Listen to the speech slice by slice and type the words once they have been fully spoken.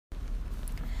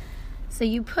So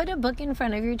you put a book in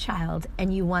front of your child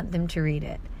and you want them to read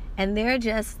it. And they're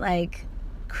just like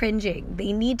cringing.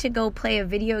 They need to go play a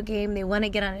video game. They want to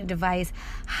get on a device.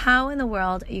 How in the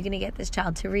world are you going to get this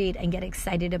child to read and get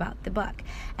excited about the book?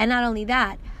 And not only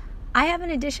that, I have an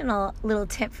additional little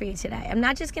tip for you today. I'm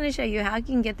not just going to show you how you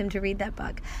can get them to read that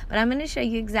book, but I'm going to show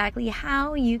you exactly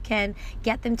how you can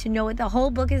get them to know what the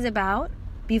whole book is about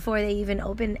before they even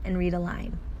open and read a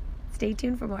line. Stay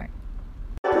tuned for more.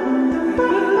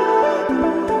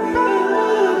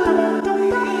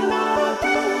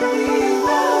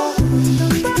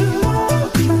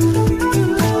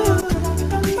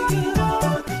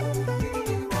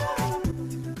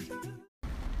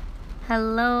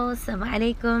 Hello, assalamu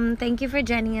alaikum. Thank you for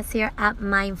joining us here at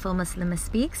Mindful Muslimah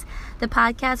Speaks, the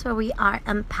podcast where we are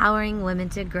empowering women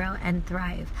to grow and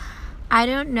thrive. I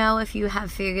don't know if you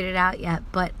have figured it out yet,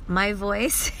 but my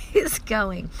voice is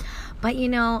going. But you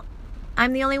know,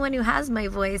 I'm the only one who has my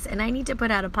voice, and I need to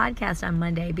put out a podcast on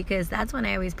Monday because that's when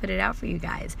I always put it out for you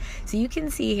guys. So you can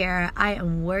see here, I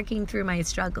am working through my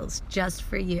struggles just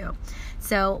for you.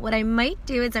 So what I might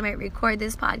do is I might record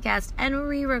this podcast and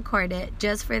re-record it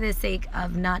just for the sake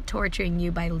of not torturing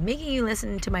you by making you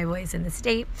listen to my voice in the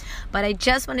state. But I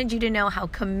just wanted you to know how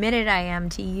committed I am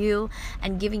to you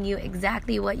and giving you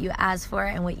exactly what you asked for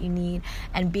and what you need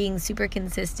and being super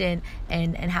consistent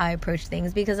in how I approach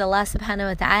things, because Allah subhanahu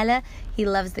wa ta'ala, He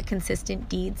loves the consistent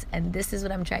deeds, and this is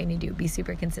what I'm trying to do, be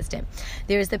super consistent.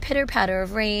 There's the pitter-patter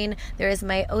of rain, there is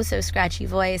my oh-so-scratchy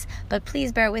voice, but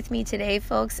please bear with me today,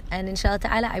 folks, and inshallah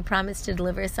ta'ala, I promise to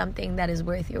deliver something that is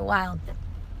worth your while.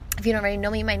 If you don't already know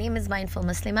me, my name is Mindful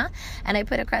Muslimah, and I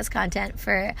put across content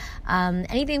for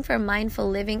anything for mindful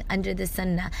living under the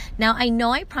sunnah. Now, I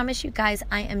know I promised you guys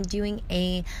I am doing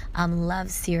a love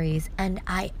series, and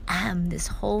I am this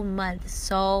whole month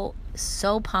so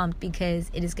pumped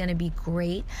because it is going to be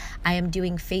great. I am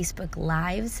doing Facebook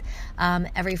Lives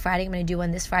every Friday. I'm going to do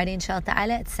one this Friday, inshallah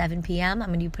ta'ala, at 7 p.m. I'm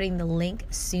going to be putting the link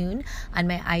soon on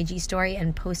my IG story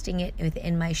and posting it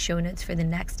within my show notes for the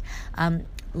next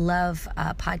love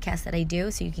podcast that I do,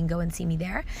 so you can go and see me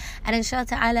there. And inshallah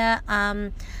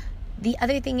ta'ala, the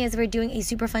other thing is we're doing a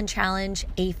super fun challenge,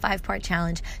 a 5-part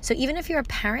challenge. So even if you're a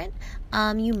parent,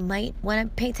 you might want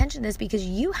to pay attention to this because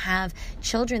you have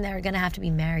children that are going to have to be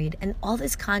married. And all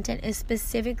this content is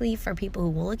specifically for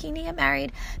people who are looking to get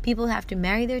married, people who have to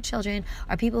marry their children,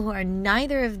 or people who are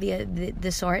neither of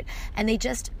the sort, and they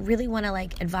just really want to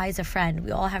advise a friend.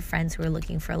 We all have friends who are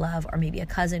looking for love, or maybe a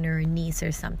cousin or a niece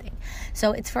or something.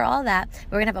 So it's for all that.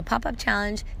 We're going to have a pop-up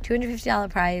challenge, $250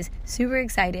 prize, super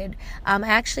excited. I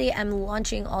actually am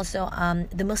launching also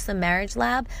the Muslim Marriage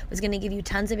Lab, was going to give you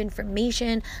tons of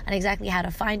information on exactly how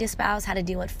to find a spouse, how to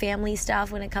deal with family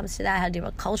stuff when it comes to that, how to deal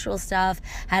with cultural stuff,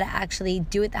 how to actually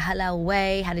do it the halal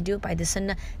way, how to do it by the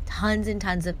sunnah, tons and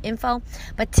tons of info.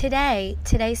 But today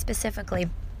specifically,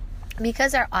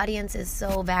 because our audience is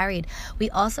so varied, we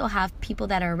also have people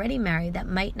that are already married that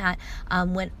might not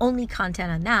want only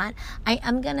content on that. I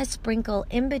am going to sprinkle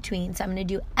in between, so I'm going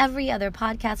to do every other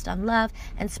podcast on love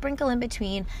and sprinkle in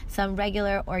between some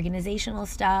regular organizational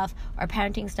stuff or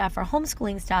parenting stuff or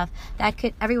homeschooling stuff that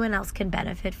everyone else can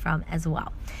benefit from as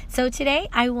well. So today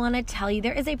I want to tell you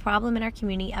there is a problem in our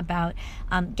community about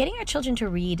getting our children to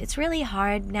read. It's really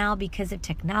hard now because of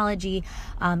technology,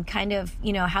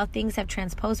 how things have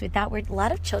transposed with that, where a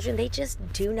lot of children, they just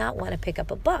do not want to pick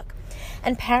up a book,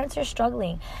 and parents are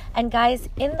struggling. And guys,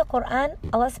 in the Quran,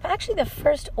 actually the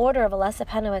first order of Allah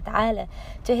subhanahu wa ta'ala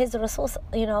to his Rasul,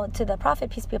 to the Prophet,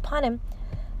 peace be upon him,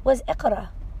 was Iqra.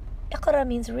 Iqra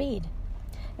means read.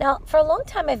 Now, for a long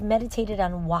time I've meditated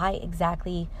on why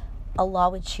exactly Allah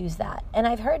would choose that, and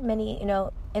I've heard many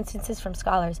instances from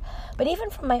scholars, but even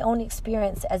from my own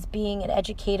experience as being an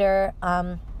educator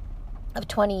of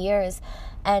 20 years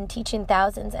and teaching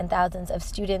thousands and thousands of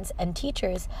students and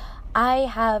teachers, I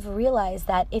have realized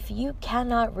that if you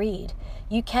cannot read,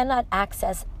 you cannot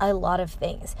access a lot of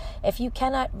things. If you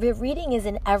cannot, reading is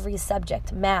in every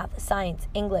subject: math, science,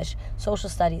 English, social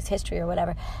studies, history, or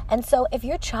whatever. And so if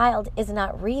your child is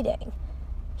not reading,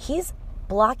 he's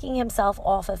blocking himself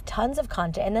off of tons of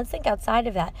content. And then think outside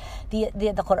of that, the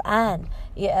Quran,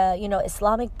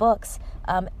 Islamic books,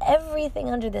 everything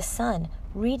under the sun.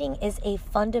 Reading is a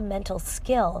fundamental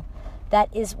skill that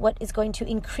is what is going to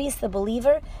increase the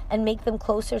believer and make them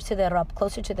closer to their Rabb,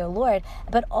 closer to their Lord,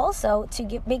 but also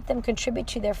to make them contribute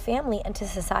to their family and to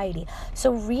society.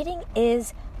 So reading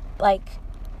is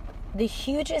the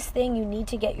hugest thing you need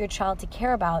to get your child to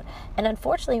care about. And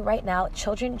unfortunately, right now,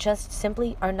 children just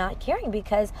simply are not caring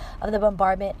because of the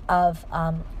bombardment of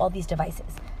all these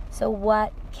devices. So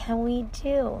what can we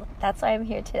do? That's why I'm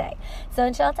here today. So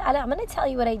inshallah ta'ala, I'm going to tell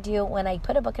you what I do when I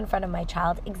put a book in front of my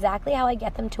child, exactly how I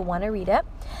get them to want to read it,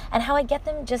 and how I get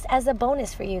them, just as a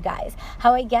bonus for you guys,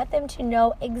 how I get them to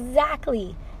know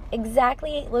exactly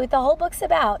what the whole book's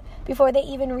about before they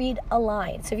even read a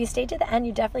line. So if you stay to the end,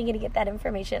 you're definitely going to get that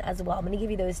information as well. I'm going to give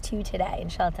you those 2 today,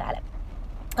 inshallah ta'ala.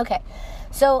 Okay,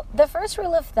 so the first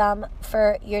rule of thumb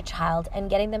for your child and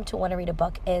getting them to want to read a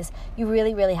book is you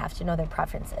really, really have to know their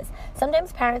preferences.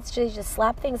 Sometimes parents just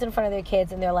slap things in front of their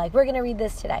kids and they're like, we're going to read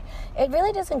this today. It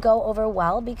really doesn't go over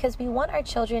well because we want our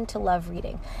children to love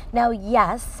reading. Now,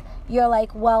 yes, you're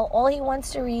like, well, all he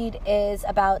wants to read is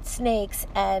about snakes,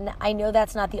 and I know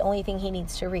that's not the only thing he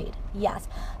needs to read. Yes,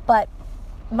 but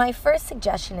my first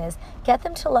suggestion is get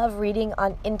them to love reading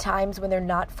in times when they're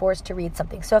not forced to read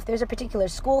something. So if there's a particular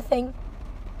school thing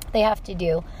they have to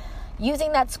do,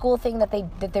 using that school thing that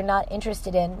they're not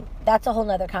interested in, that's a whole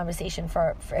nother conversation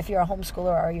for if you're a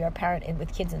homeschooler or you're a parent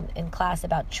with kids in class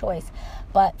about choice.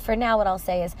 But for now, what I'll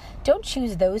say is don't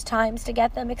choose those times to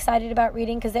get them excited about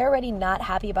reading because they're already not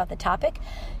happy about the topic.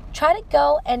 Try to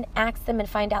go and ask them and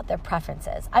find out their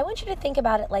preferences. I want you to think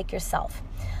about it like yourself.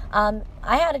 I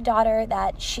had a daughter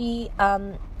that she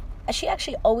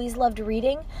actually always loved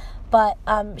reading, but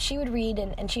she would read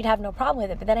and she'd have no problem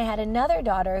with it. But then I had another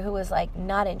daughter who was like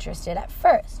not interested at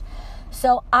first.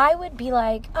 So I would be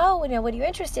like, oh, what are you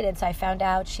interested in? So I found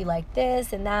out she liked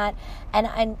this and that,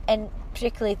 and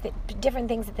particularly different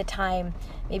things at the time.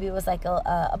 Maybe it was like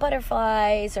a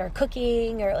butterflies or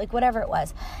cooking or like whatever it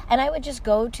was. And I would just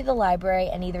go to the library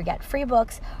and either get free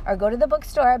books or go to the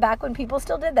bookstore back when people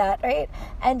still did that, right?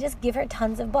 And just give her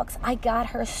tons of books. I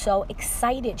got her so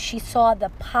excited. She saw the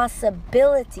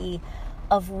possibility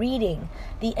of reading,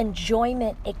 the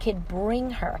enjoyment it could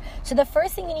bring her. So the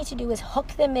first thing you need to do is hook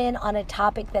them in on a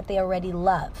topic that they already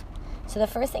love. So the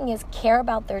first thing is care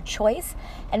about their choice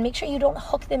and make sure you don't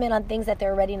hook them in on things that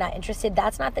they're already not interested.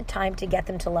 That's not the time to get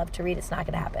them to love to read. It's not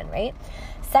going to happen, right?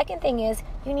 Second thing is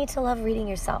you need to love reading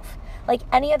yourself. Like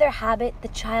any other habit, the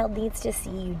child needs to see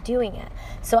you doing it.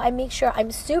 So I make sure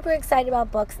I'm super excited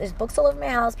about books. There's books all over my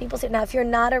house. People say, now if you're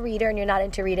not a reader and you're not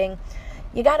into reading,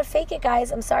 you got to fake it,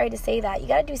 guys. I'm sorry to say that. You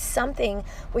got to do something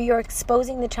where you're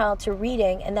exposing the child to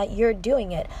reading and that you're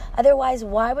doing it. Otherwise,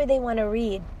 why would they want to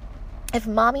read if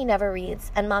mommy never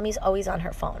reads and mommy's always on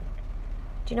her phone?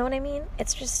 Do you know what I mean?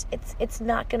 It's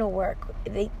not going to work.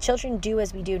 Children do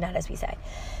as we do, not as we say.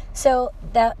 So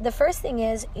the first thing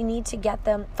is you need to get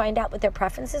them, find out what their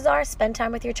preferences are, spend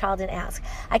time with your child and ask.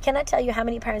 I cannot tell you how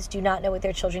many parents do not know what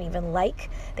their children even like.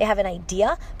 They have an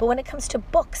idea, but when it comes to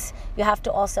books, you have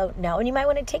to also know. And you might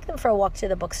want to take them for a walk to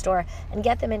the bookstore and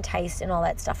get them enticed and all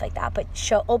that stuff like that. But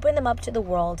open them up to the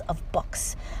world of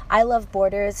books. I love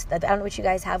Borders. I don't know what you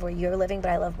guys have where you're living,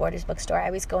 but I love Borders bookstore. I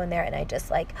always go in there and I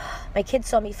just my kids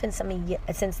saw me since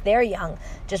they're young,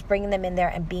 just bringing them in there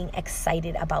and being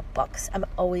excited about books. I'm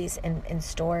always in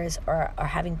stores or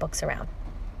having books around.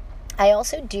 I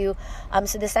also do,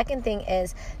 so the second thing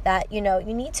is that, you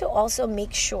need to also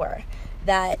make sure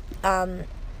that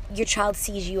your child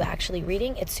sees you actually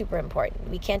reading. It's super important.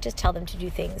 We can't just tell them to do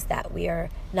things that we are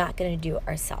not going to do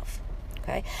ourselves.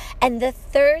 Okay? And the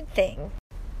third thing,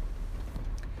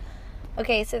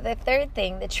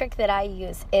 the trick that I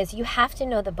use is you have to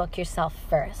know the book yourself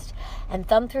first and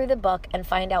thumb through the book and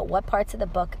find out what parts of the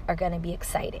book are going to be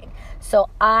exciting. So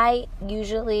I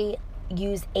usually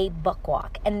use a book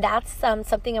walk, and that's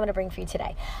something I'm going to bring for you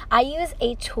today. I use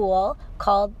a tool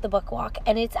called the book walk,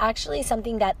 and it's actually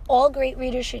something that all great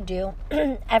readers should do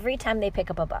every time they pick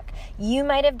up a book. You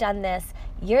might have done this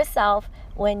yourself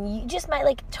when you just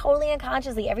might totally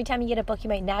unconsciously, every time you get a book, you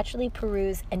might naturally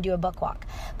peruse and do a book walk.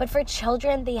 But for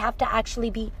children, they have to actually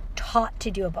be taught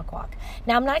to do a book walk.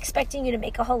 Now, I'm not expecting you to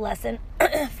make a whole lesson.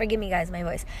 Forgive me, guys, my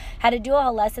voice. How to do a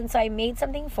whole lesson, so I made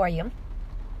something for you.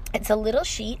 It's a little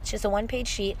sheet, it's just a 1-page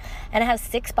sheet, and it has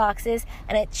 6 boxes,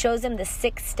 and it shows them the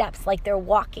 6 steps, like they're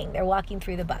walking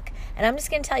through the book. And I'm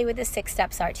just going to tell you what the 6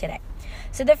 steps are today.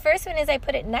 So the first one is I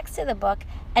put it next to the book,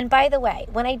 and by the way,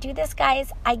 when I do this,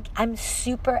 guys, I'm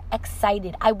super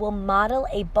excited. I will model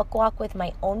a book walk with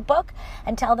my own book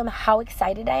and tell them how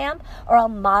excited I am, or I'll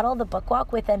model the book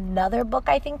walk with another book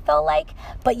I think they'll like,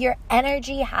 but your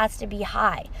energy has to be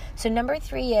high. So number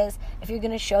 3 is, if you're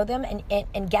going to show them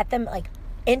and get them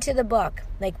into the book,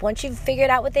 once you've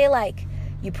figured out what they like,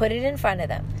 you put it in front of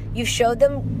them. You've showed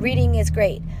them reading is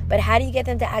great, but how do you get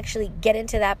them to actually get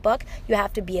into that book? You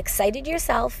have to be excited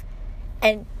yourself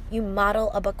and you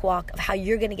model a book walk of how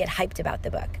you're going to get hyped about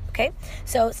the book. Okay,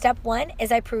 so step 1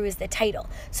 is I peruse the title.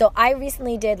 So I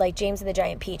recently did like James and the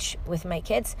Giant Peach with my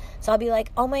kids. So I'll be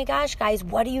like, oh my gosh, guys,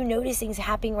 what are you noticing is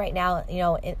happening right now?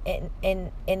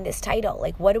 In this title,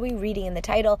 like what are we reading in the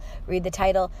title? Read the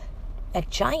title. A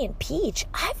giant peach?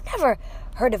 I've never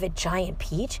heard of a giant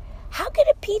peach. How could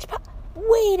a peach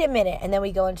Wait a minute. And then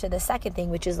we go into the second thing,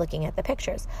 which is looking at the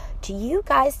pictures. Do you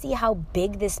guys see how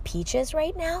big this peach is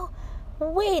right now?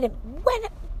 Why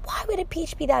would a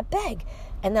peach be that big?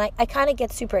 And then I kind of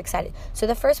get super excited. So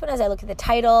the first one is I look at the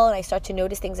title and I start to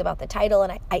notice things about the title,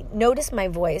 and I notice my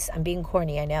voice. I'm being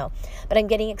corny, I know, but I'm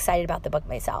getting excited about the book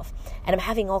myself. And I'm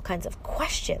having all kinds of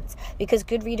questions because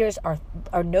good readers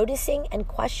are noticing and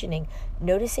questioning,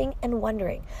 noticing and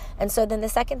wondering. And so then the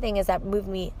second thing is that moved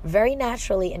me very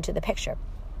naturally into the picture.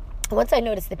 Once I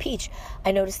noticed the peach,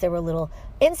 I noticed there were little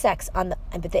insects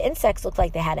but the insects looked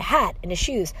like they had a hat and a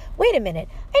shoes. Wait a minute,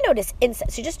 I noticed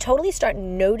insects. You just totally start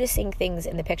noticing things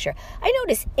in the picture. I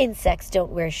notice insects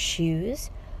don't wear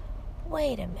shoes.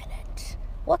 Wait a minute,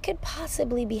 what could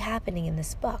possibly be happening in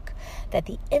this book that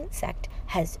the insect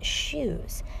has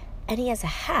shoes and he has a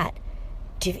hat?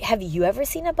 Have you ever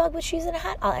seen a bug with shoes and a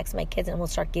hat? I'll ask my kids and we'll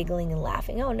start giggling and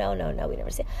laughing. Oh, no, we never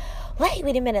see it.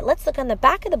 Wait a minute. Let's look on the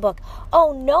back of the book.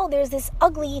 Oh, no, there's this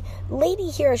ugly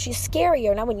lady here. She's scary.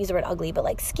 Or I wouldn't use the word ugly, but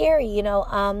like scary,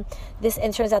 and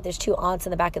it turns out there's 2 aunts in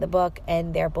the back of the book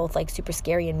and they're both like super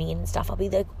scary and mean and stuff. I'll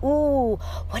be like, ooh,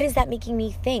 what is that making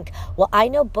me think? Well, I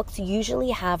know books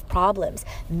usually have problems.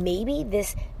 Maybe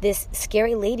this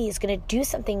scary lady is going to do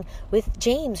something with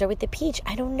James or with the peach.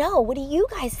 I don't know. What are you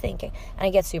guys thinking? And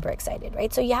I get super excited,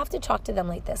 right? So you have to talk to them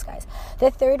like this, guys. The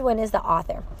third one is the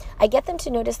author. I get them to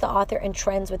notice the author and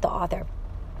trends with the author.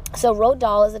 So Roald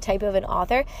Dahl is a type of an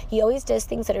author. He always does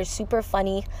things that are super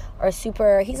funny or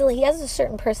he has a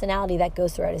certain personality that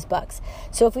goes throughout his books.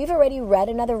 So if we've already read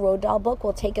another Roald Dahl book,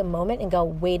 we'll take a moment and go,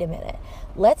 wait a minute.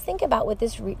 Let's think about what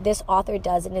this author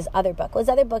does in his other book. Well, his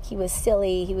other book, he was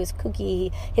silly, he was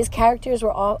kooky, his characters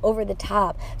were all over the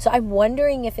top. So I'm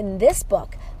wondering if in this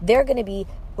book, they're going to be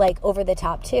like over the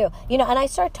top too, and I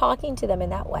start talking to them in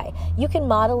that way. You can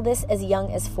model this as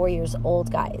young as 4 years old,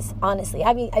 guys. Honestly,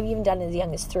 I've even done it as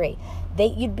young as 3.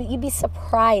 You'd be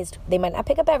surprised. They might not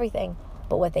pick up everything,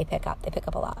 but what they pick up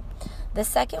a lot. The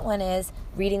second one is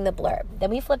reading the blurb.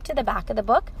 Then we flip to the back of the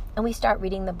book and we start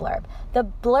reading the blurb. The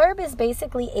blurb is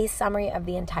basically a summary of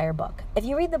the entire book. If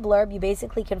you read the blurb, you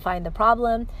basically can find the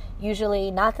problem,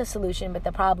 usually not the solution, but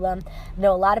the problem,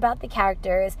 know a lot about the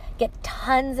characters, get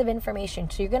tons of information.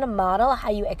 So you're going to model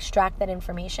how you extract that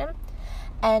information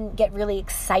and get really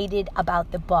excited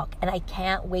about the book. And I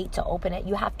can't wait to open it.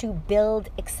 You have to build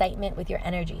excitement with your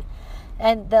energy.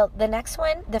 And the next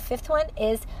one, the fifth one,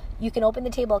 is you can open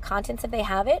the table of contents if they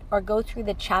have it, or go through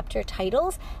the chapter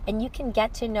titles, and you can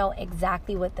get to know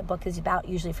exactly what the book is about,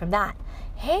 usually from that.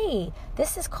 Hey,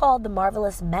 this is called The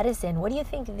Marvelous Medicine. What do you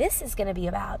think this is going to be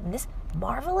about? And this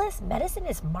marvelous medicine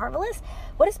is marvelous?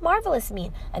 What does marvelous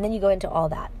mean? And then you go into all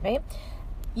that, right?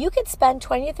 You could spend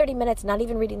 20 to 30 minutes not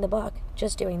even reading the book,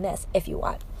 just doing this if you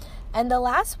want. And the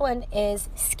last one is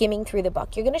skimming through the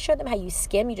book. You're going to show them how you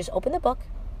skim. You just open the book.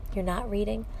 You're not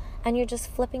reading, and you're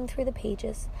just flipping through the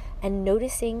pages and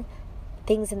noticing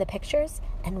things in the pictures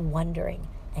and wondering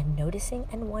and noticing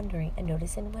and wondering and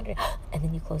noticing and wondering. And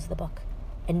then you close the book.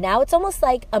 And now it's almost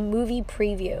like a movie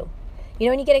preview. You know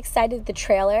when you get excited at the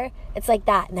trailer? It's like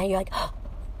that. Now you're like, oh,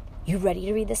 you ready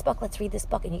to read this book? Let's read this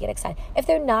book. And you get excited. If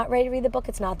they're not ready to read the book,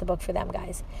 it's not the book for them,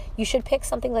 guys. You should pick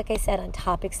something, like I said, on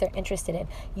topics they're interested in.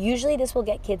 Usually this will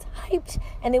get kids hyped,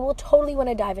 and they will totally want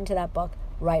to dive into that book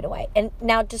right away. And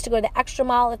now, just to go the extra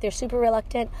mile, if they're super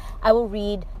reluctant, I will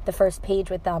read the first page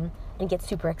with them and get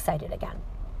super excited again.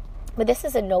 But this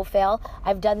is a no-fail.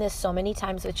 I've done this so many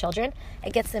times with children.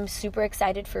 It gets them super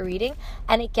excited for reading,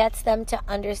 and it gets them to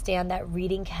understand that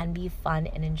reading can be fun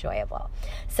and enjoyable.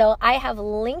 So I have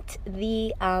linked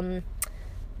the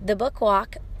book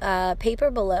walk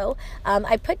paper below.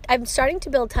 I'm starting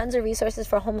to build tons of resources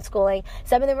for homeschooling.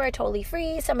 Some of them are totally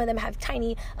free. Some of them have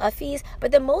tiny fees.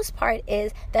 But the most part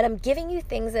is that I'm giving you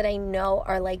things that I know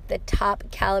are like the top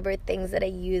caliber things that I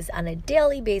use on a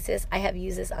daily basis. I have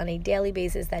used this on a daily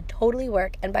basis that totally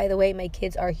work. And by the way, my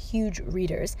kids are huge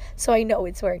readers, so I know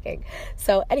it's working.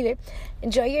 So anyway,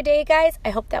 enjoy your day, guys.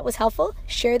 I hope that was helpful.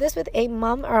 Share this with a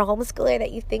mom or a homeschooler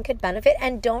that you think could benefit.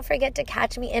 And don't forget to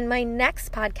catch me in my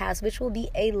next podcast, which will be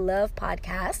a love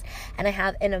podcast, and I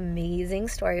have an amazing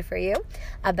story for you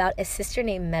about a sister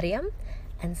named Miriam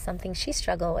and something she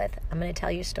struggled with. I'm going to tell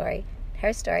you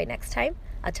her story next time.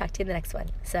 I'll talk to you in the next one.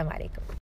 Assalamu alaikum.